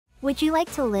Would you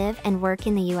like to live and work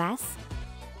in the US?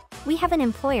 We have an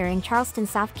employer in Charleston,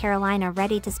 South Carolina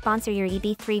ready to sponsor your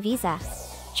EB-3 visa.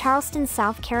 Charleston,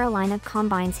 South Carolina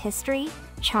combines history,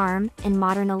 charm, and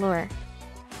modern allure.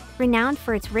 Renowned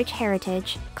for its rich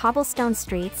heritage, cobblestone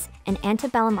streets, and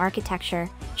antebellum architecture,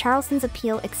 Charleston's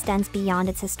appeal extends beyond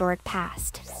its historic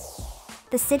past.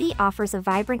 The city offers a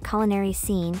vibrant culinary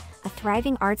scene, a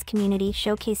thriving arts community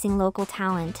showcasing local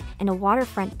talent, and a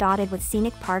waterfront dotted with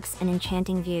scenic parks and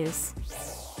enchanting views.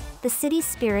 The city's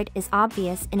spirit is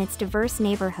obvious in its diverse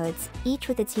neighborhoods, each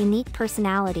with its unique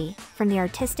personality, from the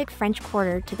artistic French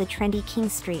Quarter to the trendy King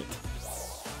Street.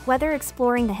 Whether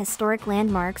exploring the historic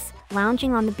landmarks,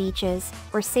 lounging on the beaches,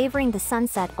 or savoring the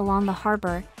sunset along the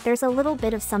harbor, there's a little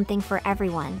bit of something for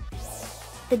everyone.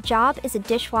 The job is a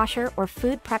dishwasher or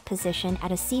food prep position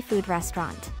at a seafood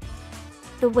restaurant.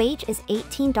 The wage is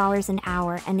 $18 an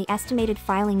hour and the estimated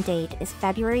filing date is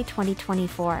February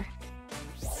 2024.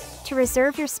 To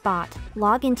reserve your spot,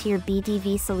 log into your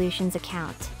BDV Solutions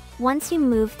account. Once you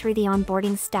move through the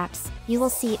onboarding steps, you will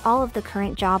see all of the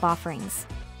current job offerings.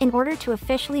 In order to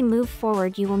officially move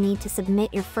forward, you will need to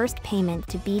submit your first payment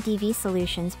to BDV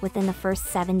Solutions within the first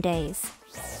 7 days.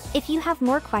 If you have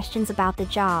more questions about the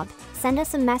job, send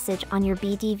us a message on your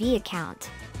BDV account.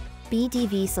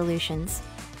 BDV Solutions.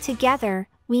 Together,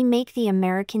 we make the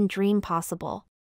American dream possible.